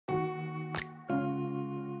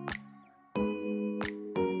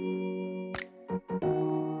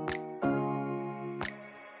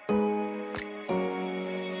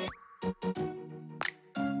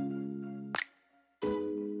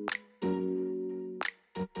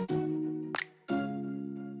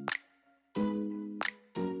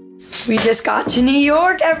We just got to New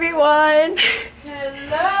York, everyone.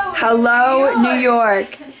 Hello. Hello, New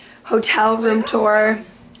York. Hotel room tour.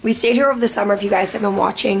 We stayed here over the summer if you guys have been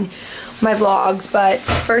watching my vlogs, but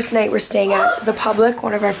first night we're staying at The Public,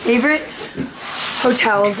 one of our favorite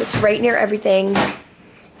hotels. It's right near everything.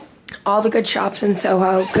 All the good shops in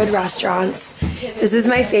Soho, good restaurants. This is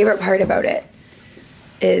my favorite part about it,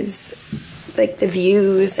 is like the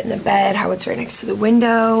views and the bed, how it's right next to the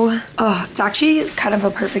window. Oh, it's actually kind of a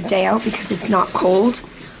perfect day out because it's not cold.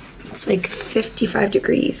 It's like 55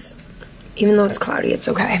 degrees. Even though it's cloudy, it's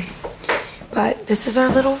okay. But this is our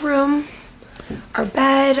little room, our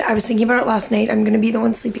bed. I was thinking about it last night. I'm gonna be the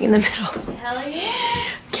one sleeping in the middle. Hell yeah.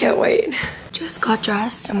 Can't wait. Just got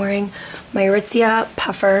dressed. I'm wearing my Aritzia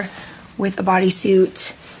puffer with a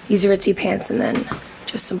bodysuit, these Aritzia pants, and then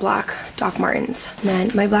just some black Doc Martens. And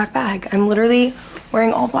then my black bag. I'm literally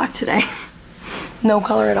wearing all black today. No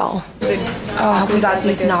color at all. Oh, we got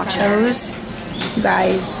these nachos. You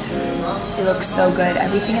guys, they look so good.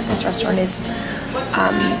 Everything at this restaurant is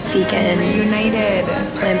vegan, United,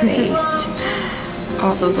 plant-based.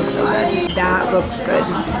 Oh, those look so good. That looks good.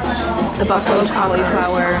 The buffalo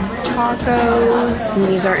cauliflower tacos. And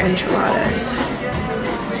these are enchiladas.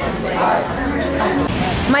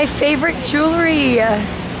 My favorite jewelry.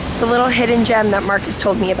 The little hidden gem that Marcus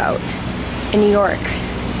told me about in New York.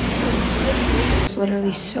 There's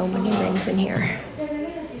literally so many rings in here.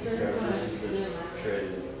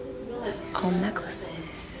 All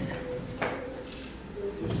necklaces.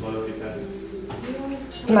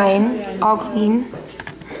 Mine, all clean.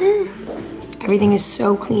 Everything is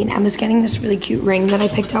so clean. Emma's getting this really cute ring that I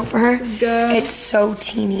picked out for her. It's so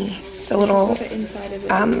teeny. It's a little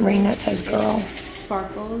ring that says girl.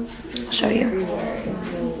 sparkles. I'll show you.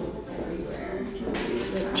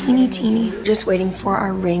 It's teeny. Just waiting for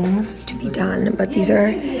our rings to be done, but these are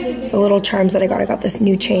the little charms that I got. I got this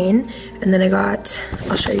new chain, and then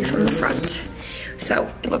I'll show you from the front. So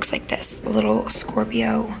it looks like this, a little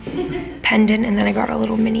Scorpio pendant, and then I got a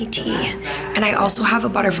little mini T. And I also have a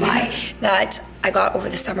butterfly that I got over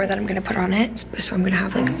the summer that I'm gonna put on it. So I'm gonna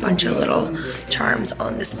have like a bunch of little charms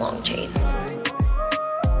on this long chain.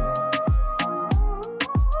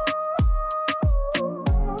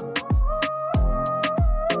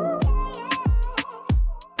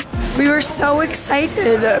 We were so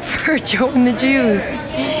excited for Joe and the Jews.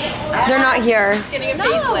 They're not here. Getting a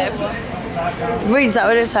facelift. Wait, is that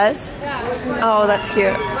what it says? Yeah. Oh, that's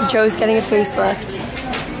cute. Joe's getting a facelift.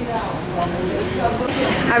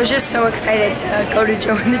 I was just so excited to go to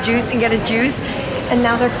Joe and the Juice and get a juice, and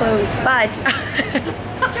now they're closed. But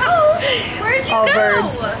Joe, where'd you all go?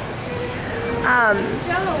 birds.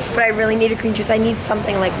 But I really need a green juice. I need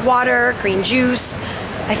something like water, green juice.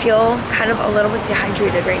 I feel kind of a little bit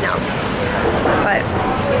dehydrated right now. But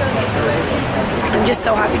I'm just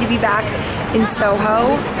so happy to be back in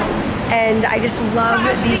Soho. And I just love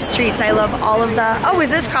these streets. I love all of the, oh, is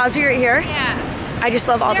this Crosby right here? Yeah. I just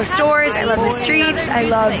love all the stores. I love the streets. I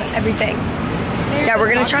love everything. Yeah,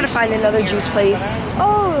 we're gonna try to find another juice place.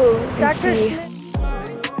 Oh, and see.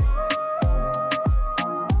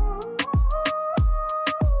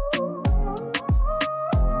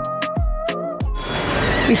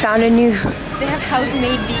 We found a new... They have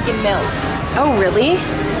house-made vegan milks. Oh, really?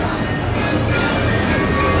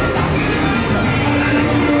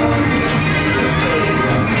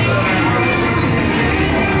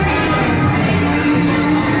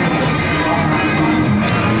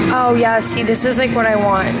 Oh yeah, see, this is like what I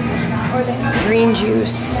want. Green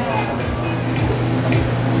juice.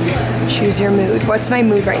 Choose your mood. What's my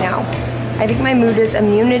mood right now? I think my mood is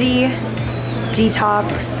immunity,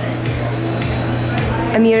 detox,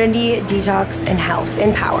 and health,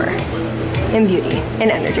 and power, and beauty, and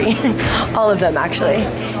energy. All of them, actually.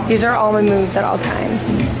 These are all my moods at all times.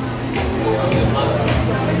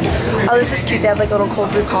 Oh, this is cute. They have like little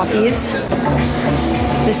cold brew coffees.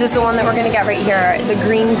 This is the one that we're gonna get right here, the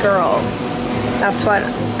Green Girl. That's what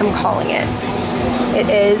I'm calling it. It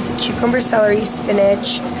is cucumber, celery,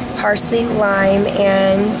 spinach, parsley, lime,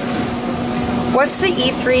 and what's the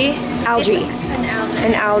E3? Algae.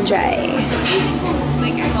 An algae.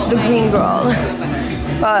 The Green Girl.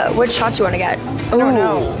 What shot do you want to get?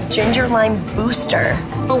 Oh, ginger lime booster.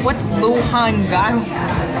 But what's Luhan Gai?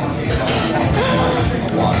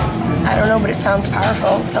 I don't know, but it sounds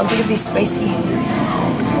powerful. It sounds like it'd be spicy.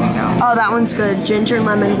 Oh, that one's good. Ginger,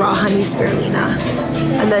 lemon, raw honey, spirulina.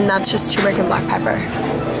 And then that's just turmeric and black pepper.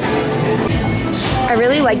 I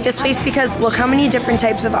really like this place because look how many different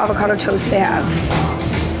types of avocado toast they have.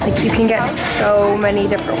 Like you can get so many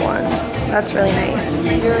different ones. That's really nice.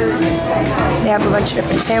 They have a bunch of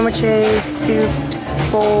different sandwiches, soups,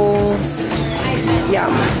 bowls. Yeah.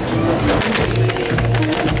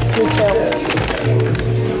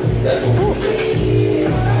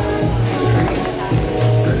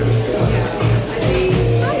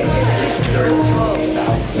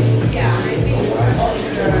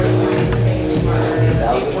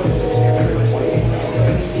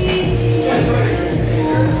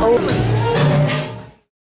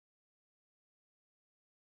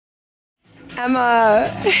 Emma,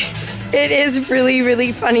 it is really,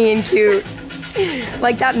 really funny and cute.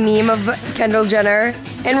 Like that meme of Kendall Jenner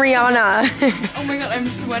and Rihanna. Oh my god, I'm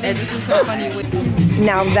sweating. This is so funny.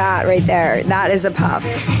 Now that right there, that is a puff.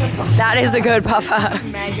 That is a good puffa.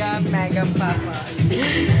 Mega, mega puffa.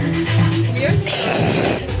 We are so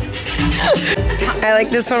I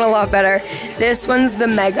like this one a lot better. This one's the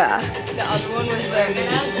mega. The other one was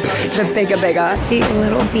The bigga bigga. The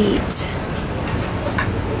little beat.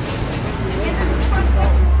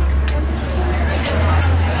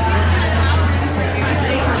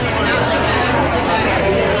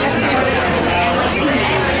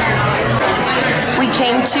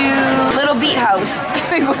 Came to Little Beat House.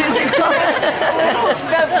 Wait, what is it called?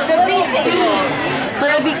 the Beat Tables.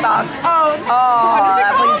 Little Beat Box. Oh,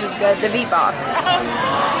 that place is good. The Beat Box.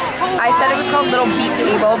 I said it was called Little Beat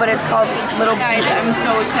Table, but it's called Little Beat I'm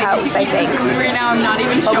so excited House, I think. Right now, I'm not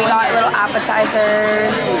even But we showing got it. little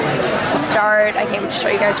appetizers to start. I came to show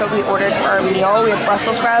you guys what we ordered for our meal. We have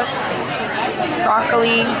Brussels sprouts,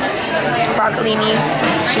 broccoli, broccolini,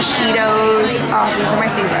 shishitos. Oh, these are my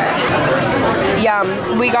favorite.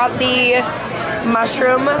 Yum. We got the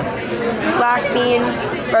mushroom black bean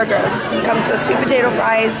burger. It comes with sweet potato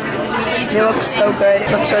fries. They look so good. It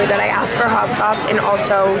looks really good. I asked for hot sauce and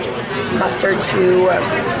also mustard to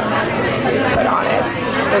put on it.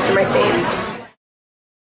 Those are my faves.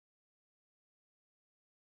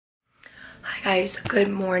 Guys, good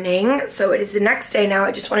morning. So it is the next day now.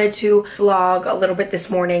 I just wanted to vlog a little bit this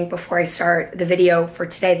morning before I start the video for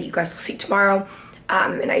today that you guys will see tomorrow.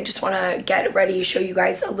 And I just want to get ready, show you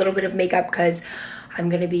guys a little bit of makeup because I'm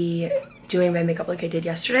going to be doing my makeup like I did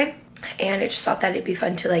yesterday. And I just thought that it'd be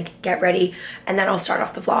fun to like get ready, and then I'll start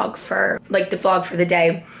off the vlog for the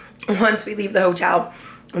day once we leave the hotel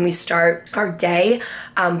and we start our day.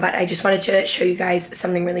 But I just wanted to show you guys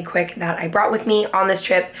something really quick that I brought with me on this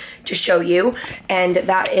trip to show you, and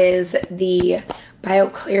that is the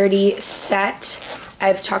BioClarity set.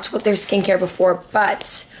 I've talked about their skincare before,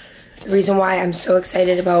 but the reason why I'm so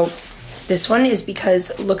excited about this one is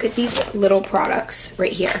because look at these little products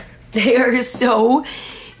right here. They are so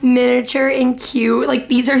miniature and cute. Like,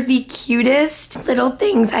 these are the cutest little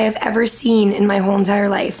things I have ever seen in my whole entire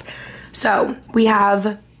life. So we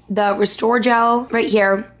have the Restore Gel right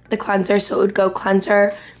here, the cleanser. So it would go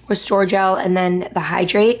cleanser, Restore Gel, and then the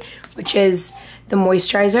Hydrate, which is the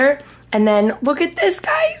moisturizer. And then look at this,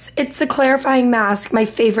 guys. It's the clarifying mask, my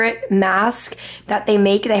favorite mask that they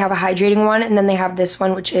make. They have a hydrating one, and then they have this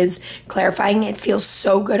one, which is clarifying. It feels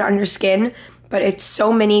so good on your skin, but it's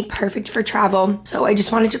so mini, perfect for travel. So I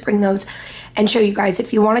just wanted to bring those and show you guys.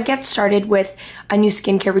 If you want to get started with a new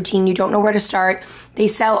skincare routine, you don't know where to start, they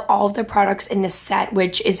sell all of their products in this set,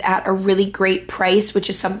 which is at a really great price, which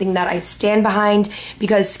is something that I stand behind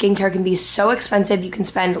because skincare can be so expensive. You can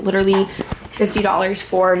spend literally $50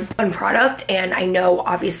 for one product, and I know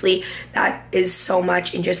obviously that is so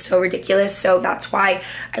much and just so ridiculous. So that's why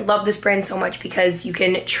I love this brand so much, because you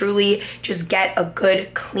can truly just get a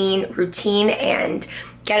good clean routine and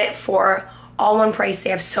get it for all one price.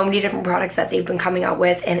 They have so many different products that they've been coming out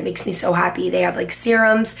with, and it makes me so happy. They have like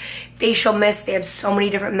serums, facial mist, they have so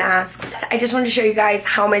many different masks. I just wanted to show you guys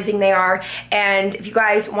how amazing they are, and if you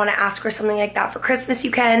guys want to ask for something like that for Christmas,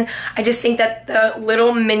 you can. I just think that the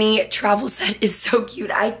little mini travel set is so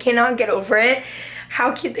cute. I cannot get over it,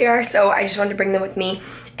 how cute they are. So I just wanted to bring them with me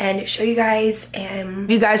and show you guys. And if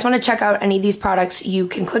you guys want to check out any of these products, you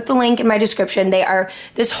can click the link in my description.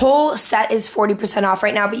 This whole set is 40% off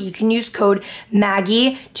right now, but you can use code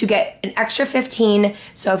Maggie to get an extra 15.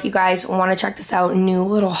 So if you guys want to check this out, new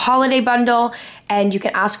little holiday bundle, and you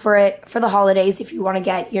can ask for it for the holidays if you want to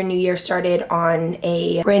get your new year started on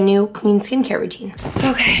a brand new clean skincare routine.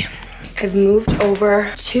 Okay, I've moved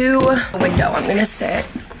over to the window. I'm gonna sit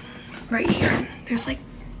right here. There's like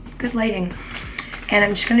good lighting. And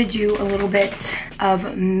I'm just gonna do a little bit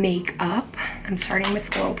of makeup. I'm starting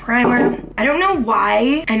with a little primer. I don't know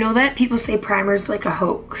why. I know that people say primer's like a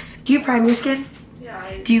hoax. Do you prime your skin?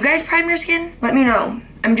 Yeah. Do you guys prime your skin? Let me know.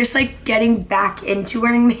 I'm just like getting back into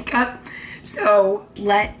wearing makeup, so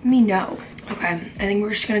let me know. Okay, I think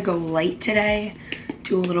we're just gonna go light today.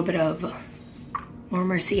 Do a little bit of Laura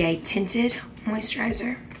Mercier tinted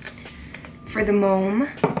moisturizer. For the Môme.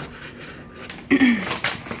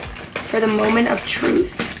 for the moment of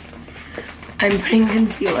truth, I'm putting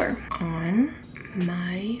concealer on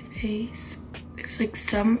my face. There's like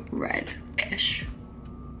some red-ish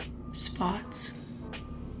spots.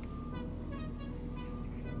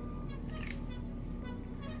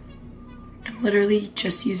 I'm literally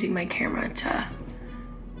just using my camera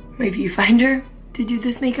my viewfinder to do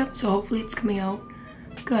this makeup, so hopefully it's coming out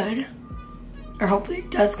good. Or hopefully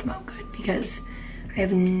it does come out good because I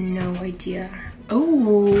have no idea.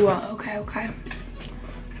 Oh, okay.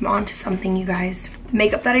 I'm on to something, you guys. The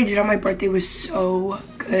makeup that I did on my birthday was so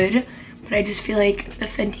good, but I just feel like the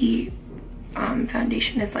Fenty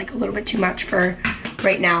foundation is like a little bit too much for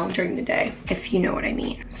right now during the day, if you know what I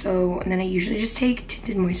mean. So, and then I usually just take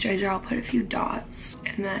tinted moisturizer. I'll put a few dots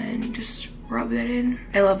and then just rub it in.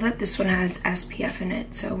 I love that this one has SPF in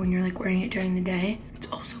it, so when you're like wearing it during the day,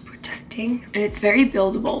 it's also protecting. And it's very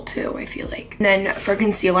buildable too, I feel like. And then for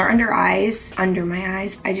concealer under my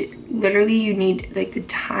eyes, literally you need like the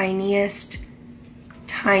tiniest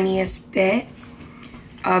bit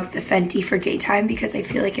of the Fenty for daytime because I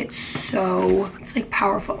feel like it's like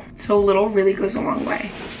powerful. So little really goes a long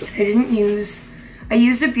way. I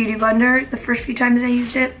used a beauty blender the first few times I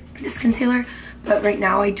used it, this concealer, but right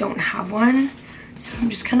now I don't have one. So I'm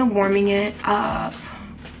just kind of warming it up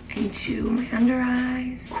into my under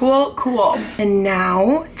eyes. Cool. And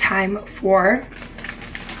now time for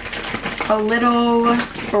a little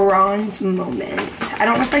bronze moment. I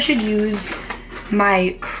don't know if I should use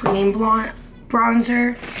my cream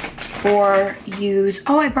bronzer or use,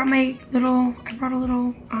 oh, I brought a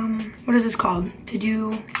little, what is this called? To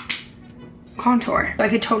do contour. So I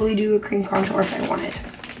could totally do a cream contour if I wanted.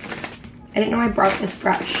 I didn't know I brought this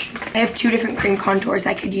brush. I have 2 different cream contours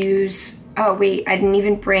I could use. Oh wait, I didn't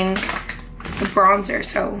even bring the bronzer,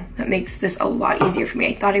 so that makes this a lot easier for me.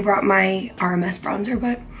 I thought I brought my RMS bronzer,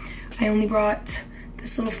 but I only brought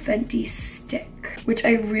this little Fenty stick, which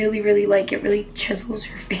I really like. It really chisels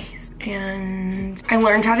your face. And I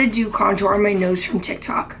learned how to do contour on my nose from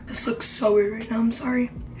TikTok. This looks so weird right now, I'm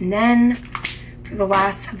sorry. And then for the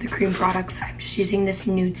last of the cream products, I'm just using this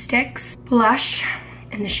Nude Sticks blush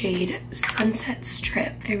in the shade Sunset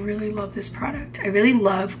Strip. I really love this product. I really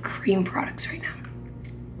love cream products right now.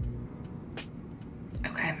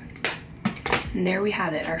 Okay, and there we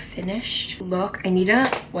have it, our finished look. I need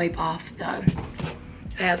to wipe off I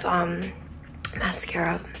have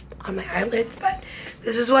mascara on my eyelids, but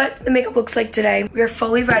this is what the makeup looks like today. We are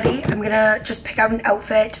fully ready. I'm gonna just pick out an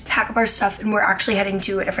outfit, pack up our stuff, and we're actually heading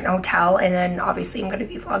to a different hotel, and then obviously I'm gonna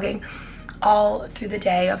be vlogging all through the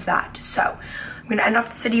day of that. So I'm gonna end off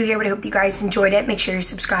this video here, but I hope you guys enjoyed it. Make sure you're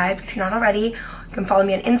subscribed if you're not already. You can follow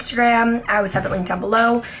me on Instagram. I always have it linked down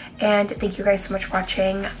below. And thank you guys so much for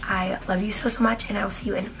watching. I love you so much, and I will see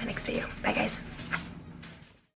you in my next video. Bye guys.